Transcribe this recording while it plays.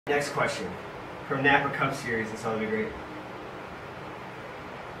Next question from Napa Cup Series. This ought to be great.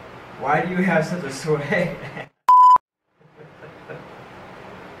 Why do you have such a sway?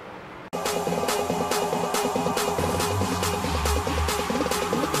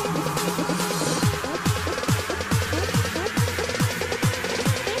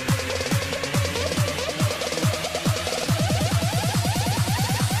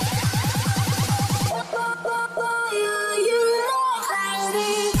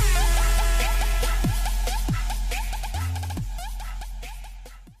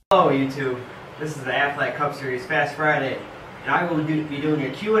 Hello YouTube, this is the Aflac Cup Series Fast Friday, and I will be doing a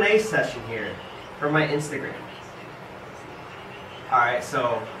Q&A session here for my Instagram. Alright,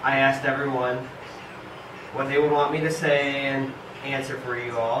 so I asked everyone what they would want me to say and answer for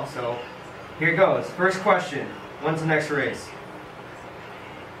you all, so here goes. First question, when's the next race?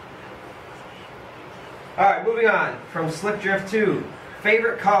 Alright, moving on, from Slipdrift 2,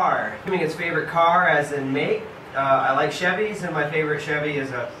 favorite car. Assuming it's favorite car as in make. I like Chevys, and my favorite Chevy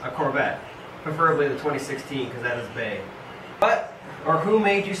is a Corvette, preferably the 2016 because that is bae. Who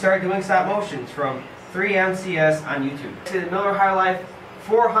made you start doing stop motions? From 3MCS on YouTube. To Miller High Life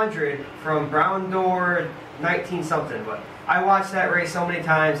 400 from Brown Door 19 something, but I watched that race so many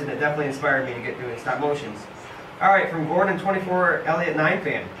times and it definitely inspired me to get doing stop motions. Alright, from Gordon 24 Elliott 9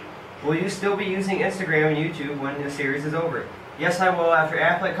 fan. Will you still be using Instagram and YouTube when the series is over? Yes, I will. After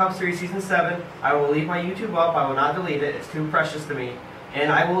Aflac Cup Series Season 7, I will leave my YouTube up. I will not delete it. It's too precious to me.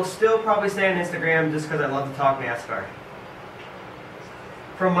 And I will still probably stay on Instagram just because I love to talk NASCAR.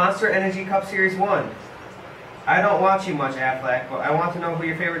 From Monster Energy Cup Series 1. I don't watch you much, Aflac, but I want to know who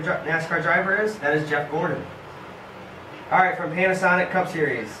your favorite NASCAR driver is. That is Jeff Gordon. Alright, from Panasonic Cup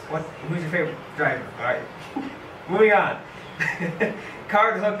Series. Who's your favorite driver? Alright. Moving on.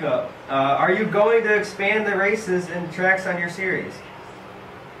 Card hookup. Are you going to expand the races and tracks on your series?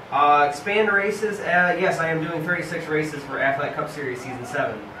 Expand the races? Yes, I am doing 36 races for Aflac Cup Series Season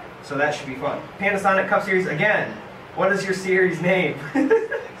 7. So that should be fun. Panasonic Cup Series again. What is your series name?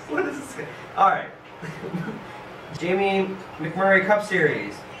 What is this? Alright. Jamie McMurray Cup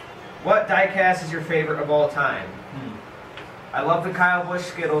Series. What diecast is your favorite of all time? I love the Kyle Busch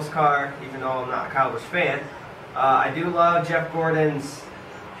Skittles car, even though I'm not a Kyle Busch fan. I do love Jeff Gordon's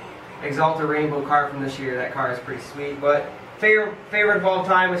Exalted Rainbow car from this year. That car is pretty sweet. But favorite of all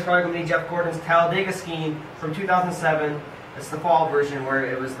time is probably going to be Jeff Gordon's Talladega Scheme from 2007. It's the fall version where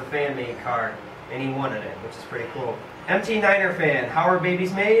it was the fan-made car, and he won in it, which is pretty cool. MT Niner fan, how are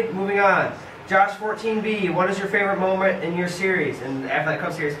babies made? Moving on. Josh 14B, what is your favorite moment in your series? In the Aflac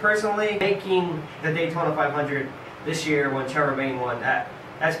Cup Series, personally, making the Daytona 500 this year when Trevor Bayne won.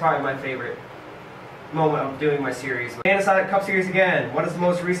 That's probably my favorite moment of doing my series. Panasonic Cup Series again. What is the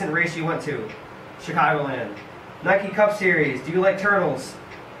most recent race you went to? Chicagoland. Nike Cup Series. Do you like turtles?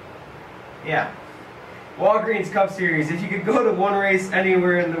 Yeah. Walgreens Cup Series. If you could go to one race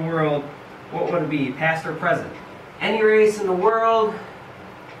anywhere in the world, what would it be? Past or present? Any race in the world?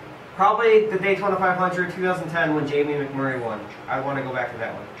 Probably the Daytona 500 2010 when Jamie McMurray won. I want to go back to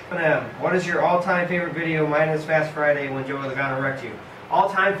that one. What is your all-time favorite video? Mine is Fast Friday when Joe Logano wrecked you.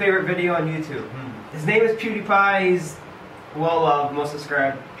 All-time favorite video on YouTube. His name is PewDiePie. He's well-loved, most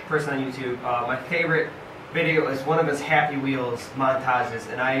subscribed person on YouTube. My favorite video is one of his Happy Wheels montages,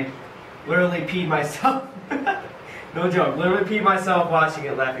 and I literally peed myself. No joke, literally peed myself watching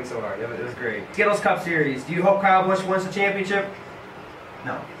it, laughing so hard. It was great. Skittles Cup Series. Do you hope Kyle Busch wins the championship?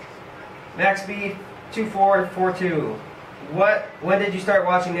 No. MaxB 2442. When did you start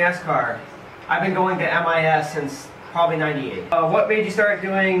watching NASCAR? I've been going to MIS since probably 98. What made you start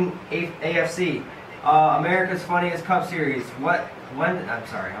doing AFC? America's Funniest Cup Series. I'm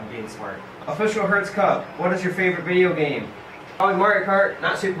sorry, I'm being smart. Official Hertz Cup. What is your favorite video game? Probably Mario Kart,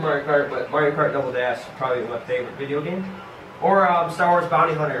 not Super Mario Kart, but Mario Kart Double Dash. Probably my favorite video game. Or Star Wars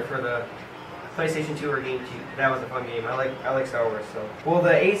Bounty Hunter for the PlayStation 2 or GameCube. That was a fun game. I like Star Wars. So, will the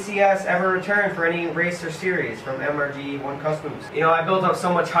ACS ever return for any race or series? From MRG 1 Customs. You know, I built up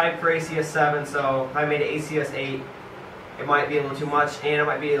so much hype for ACS 7, so if I made an ACS 8, it might be a little too much, and it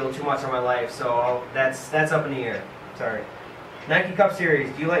might be a little too much on my life. So that's up in the air. Sorry. Nike Cup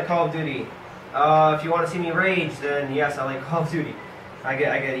Series. Do you like Call of Duty? If you want to see me rage, then yes, I like Call of Duty. I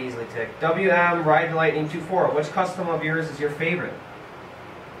get easily ticked. WM Ride Lightning 24. Which custom of yours is your favorite?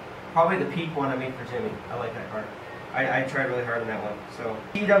 Probably the Peak one I made for Jimmy. I like that car. I tried really hard on that one. So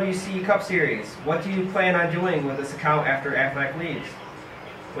TWC Cup Series. What do you plan on doing with this account after Aflac leaves?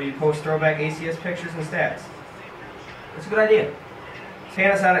 Will you post throwback ACS pictures and stats? That's a good idea.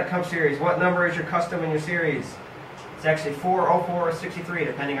 Panasonic Cup Series. What number is your custom in your series? It's actually 404 or 63,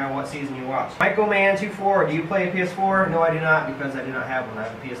 depending on what season you watch. Michael Man 24, do you play a PS4? No, I do not, because I do not have one. I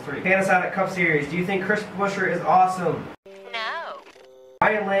have a PS3. Panasonic Cup Series, do you think Chris Buescher is awesome? No.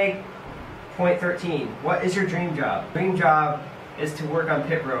 Ryan Lake, point 13, what is your dream job? Dream job is to work on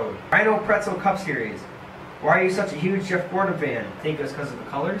pit road. Rhino Pretzel Cup Series, why are you such a huge Jeff Gordon fan? I think it's because of the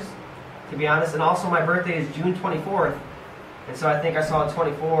colors, to be honest, and also my birthday is June 24th, and so I think I saw a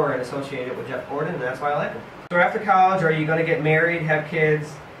 24 and associated it with Jeff Gordon, and that's why I like him. So after college, are you going to get married, have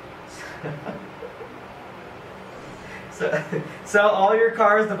kids? Sell all your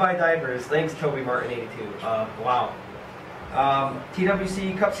cars to buy diapers. Thanks, Toby Martin 82. Wow.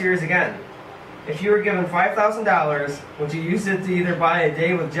 TWC Cup Series again. If you were given $5,000, would you use it to either buy a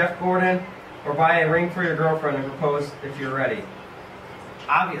day with Jeff Gordon or buy a ring for your girlfriend and propose if you're ready?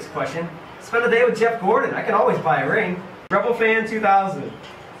 Obvious question. Spend a day with Jeff Gordon. I can always buy a ring. Rebel Fan 2000.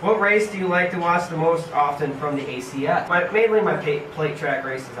 What race do you like to watch the most often from the ACS? Mainly my plate track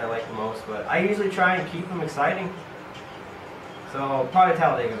races I like the most, but I usually try and keep them exciting. So probably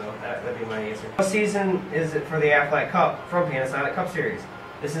Talladega though, that'd be my answer. What season is it for the Aflac Cup from Panasonic Cup Series?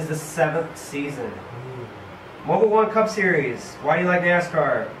 This is the 7th season. Mobile One Cup Series, why do you like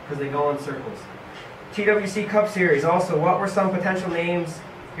NASCAR? Because they go in circles. TWC Cup Series, also what were some potential names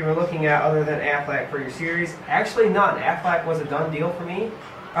you were looking at other than Aflac for your series? Actually none, Aflac was a done deal for me.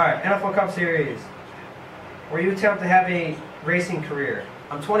 Alright, NFL Cup Series. Were you attempt to have a racing career?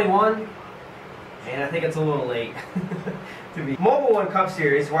 I'm 21, and I think it's a little late to be. Mobile One Cup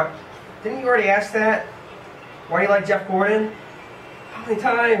Series, what? Didn't you already ask that? Why do you like Jeff Gordon? How many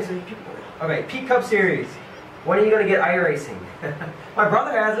times? Okay, Pete Cup Series. When are you going to get iRacing? My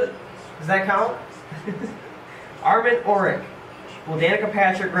brother has it. Does that count? Armin Oric. Will Danica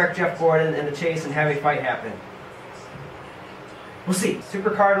Patrick wreck Jeff Gordon in the chase and have a fight happen? We'll see.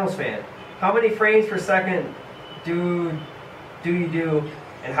 Super Cardinals fan. How many frames per second do you do,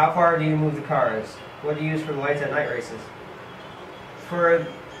 and how far do you move the cars? What do you use for the lights at night races? For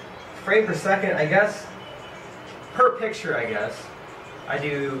frame per second, I guess, per picture, I guess, I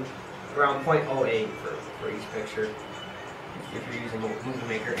do around 0.08 for each picture, if you're using a movie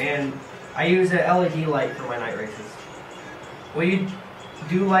maker. And I use an LED light for my night races. Will you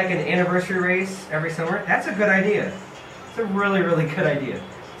do like an anniversary race every summer? That's a good idea. It's a really, really good idea.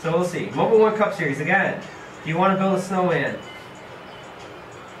 So we'll see. Mobile One Cup Series again. Do you want to build a snowman?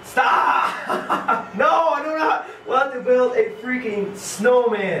 Stop! No, I do not want to build a freaking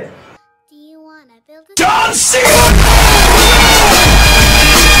snowman. Do you want to build a John Cena?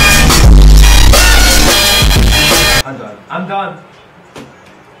 I'm done. I'm done.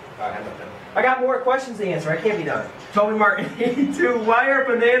 Alright, I'm done. I got more questions to answer. I can't be done. Toby Martin 82. Why are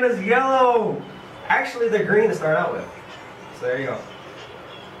bananas yellow? Actually, they're green to start out with. So there you go.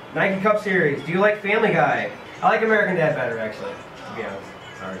 Nike Cup Series. Do you like Family Guy? I like American Dad better, actually, to be honest.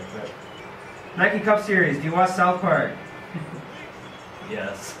 Sorry. But. Nike Cup Series. Do you watch South Park?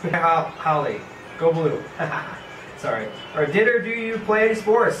 Yes. Holly. Go blue. Sorry. Or did or do you play any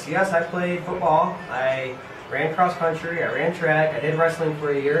sports? Yes, I played football. I ran cross country. I ran track. I did wrestling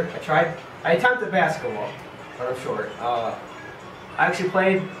for a year. I attempted basketball, but I'm short. I actually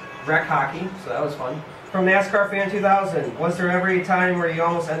played rec hockey, so that was fun. From NASCAR Fan 2000, was there ever a time where you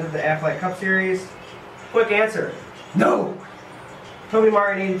almost entered the Aflac Cup Series? Quick answer, no! Toby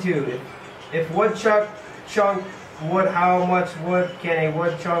Martin 82, if woodchuck chunk wood, how much wood can a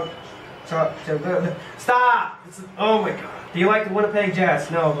woodchuck chunk? Stop! Oh my god. Do you like the Winnipeg Jets?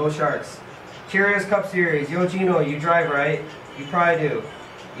 No, go Sharks. Cheerios Cup Series, Yo Gino, you drive right? You probably do.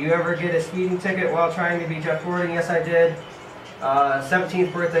 You ever get a speeding ticket while trying to be Jeff Gordon? Yes, I did.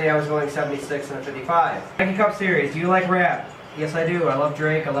 17th birthday, I was going 76 and a 55. Nike Cup Series, do you like rap? Yes, I do. I love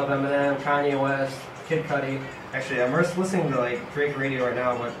Drake, I love Eminem, Kanye West, Kid Cudi. Actually, I'm listening to like Drake radio right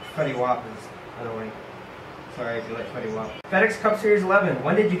now, but Fetty Wap is annoying. Sorry if you like Fetty Wap. FedEx Cup Series 11,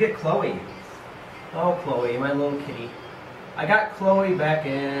 when did you get Chloe? Oh, Chloe, my little kitty. I got Chloe back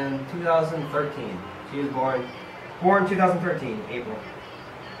in 2013. She was born 2013, April.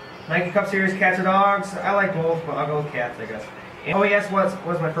 Nike Cup Series, cats or dogs? I like both, but I'll go with cats, I guess. And, oh yes, what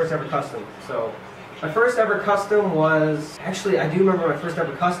was my first ever custom? So, my first ever custom was, actually I do remember my first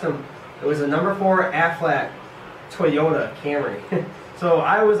ever custom. It was a number 4 Aflac Toyota Camry. So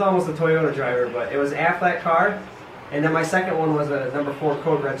I was almost a Toyota driver, but it was an Aflac car. And then my second one was a number 4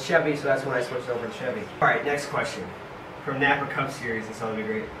 Code Red Chevy, so that's when I switched over to Chevy. Alright, next question. From Napa Cup Series, this ought to be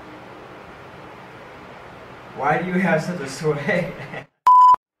great. Why do you have such a swag?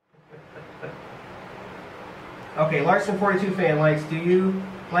 Okay, Larson 42 fan likes, do you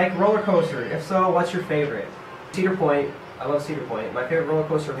like roller coaster? If so, what's your favorite? Cedar Point. I love Cedar Point. My favorite roller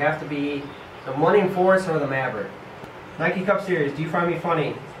coaster would have to be the Millennium Force or the Maverick. Nike Cup Series, do you find me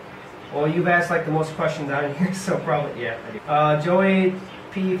funny? Well, you've asked like the most questions out of here, so probably, yeah, I do. Joey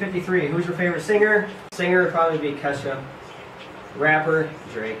P53, who's your favorite singer? Singer would probably be Kesha. Rapper,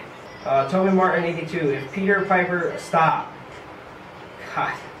 Drake. Toby Martin 82, if Peter Piper, stop.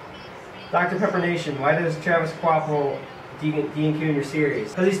 God. Dr. Pepper Nation, why does Travis Quapo DQ in your series?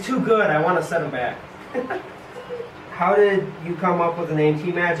 Because he's too good, I want to set him back. How did you come up with the name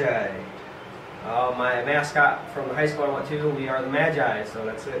Team Magi? My mascot from the high school I went to, we are the Magi, so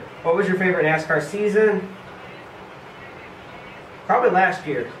that's it. What was your favorite NASCAR season? Probably last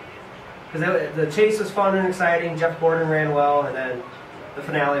year. Because the chase was fun and exciting, Jeff Gordon ran well, and then the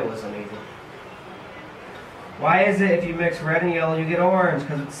finale was amazing. Why is it if you mix red and yellow you get orange?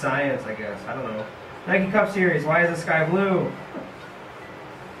 Because it's science, I guess. I don't know. Nike Cup Series, why is the sky blue?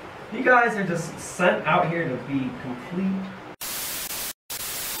 You guys are just sent out here to be complete.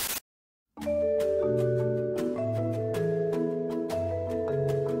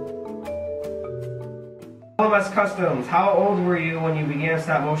 MyLowes Customs, how old were you when you began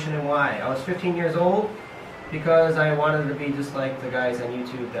stop motion and why? I was 15 years old because I wanted to be just like the guys on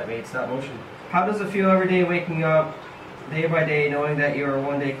YouTube that made stop motion. How does it feel every day waking up day by day knowing that you are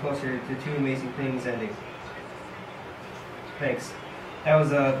one day closer to two amazing things ending? Thanks. That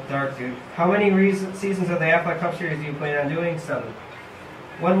was a dark dude. How many seasons of the Aflac Cup Series do you plan on doing? 7.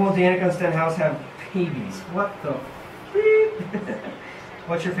 When will Danica Stenhouse have babies? What the freak?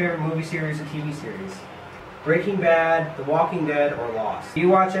 What's your favorite movie series or TV series? Breaking Bad, The Walking Dead, or Lost. Do you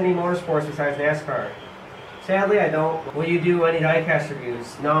watch any motorsports besides NASCAR? Sadly, I don't. Will you do any diecast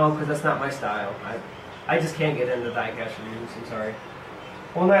reviews? No, because that's not my style. I just can't get into diecast reviews. I'm sorry.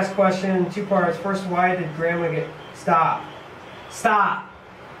 One last question, 2 parts. First, why did Grandma get... Stop. Stop!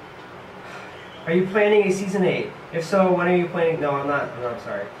 Are you planning a season 8? If so, when are you planning... No, I'm not. No, I'm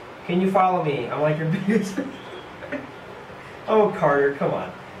sorry. Can you follow me? I'm like your biggest... Oh, Carter, come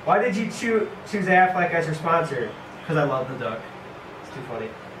on. Why did you choose Aflac as your sponsor? Because I love the duck. It's too funny.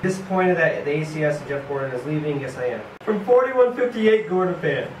 Disappointed that the ACS and Jeff Gordon is leaving? Yes, I am. From 4158 Gordon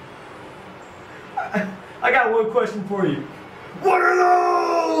fan. I got one question for you. What are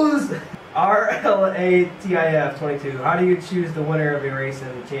those? RLATIF 22. How do you choose the winner of a race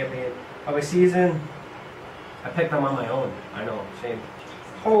and the champion of a season? I picked them on my own. I know, shame.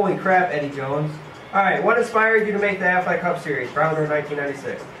 Holy crap, Eddie Jones. Alright, what inspired you to make the Aflac Cup Series? Browner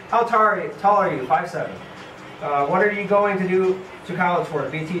 1996. How tall are you? 5'7". What are you going to do to college for?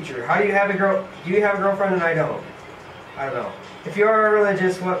 Be a teacher. How do you have a girlfriend and I don't? I don't know. If you are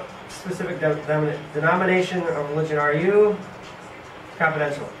religious, what specific denomination of religion are you?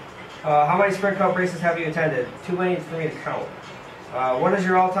 Confidential. How many Sprint Cup races have you attended? Too many for me to count. What is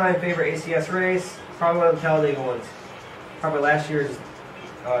your all-time favorite ACS race? Probably one of the Talladega ones. Probably last year's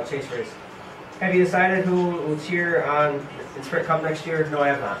chase race. Have you decided who will cheer on in Sprint Cup next year? No, I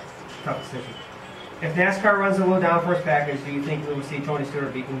have not. Tough decision. If NASCAR runs a low downforce package, do you think we will see Tony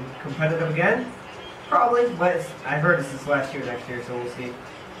Stewart be competitive again? Probably, but I heard this is last year, next year, so we'll see.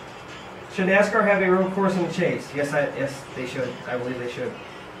 Should NASCAR have a road course in the chase? Yes, they should. I believe they should.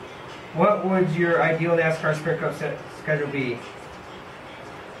 What would your ideal NASCAR Sprint Cup schedule be?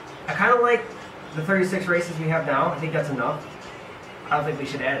 I kind of like the 36 races we have now. I think that's enough. I don't think we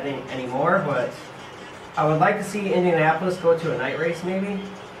should add any more, but I would like to see Indianapolis go to a night race maybe.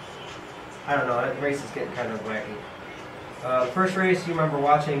 I don't know, that race is getting kind of wacky. First race you remember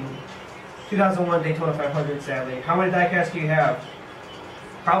watching, 2001 Daytona 500, sadly. How many diecasts do you have?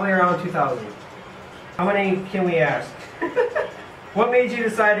 Probably around 2,000. How many can we ask? What made you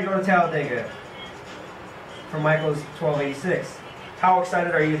decide to go to Talladega? From Michael's 1286. How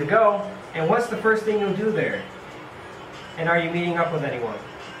excited are you to go? And what's the first thing you'll do there? And are you meeting up with anyone?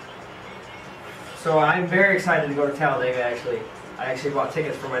 So I'm very excited to go to Talladega, actually. I actually bought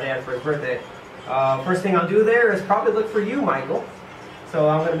tickets for my dad for his birthday. First thing I'll do there is probably look for you, Michael. So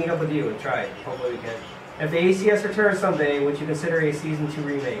I'm going to meet up with you and try it. Hopefully we can. If the ACS returns someday, would you consider a Season 2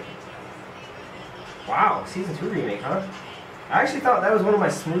 remake? Wow, Season 2 remake, huh? I actually thought that was one of my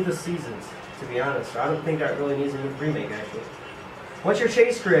smoothest seasons, to be honest. I don't think that really needs a new remake, actually. What's your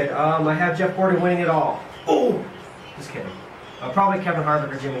chase grid? I have Jeff Gordon winning it all. Oh! Just kidding. Probably Kevin Harvick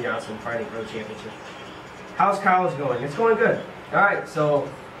or Jimmy Johnson fighting for the championship. How's college going? It's going good. Alright, so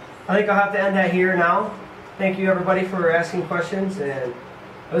I think I'll have to end that here now. Thank you everybody for asking questions, and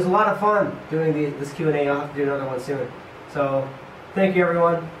it was a lot of fun doing this Q&A. I'll have to do another one soon. So, thank you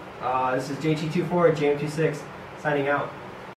everyone. This is JT24, JM26, signing out.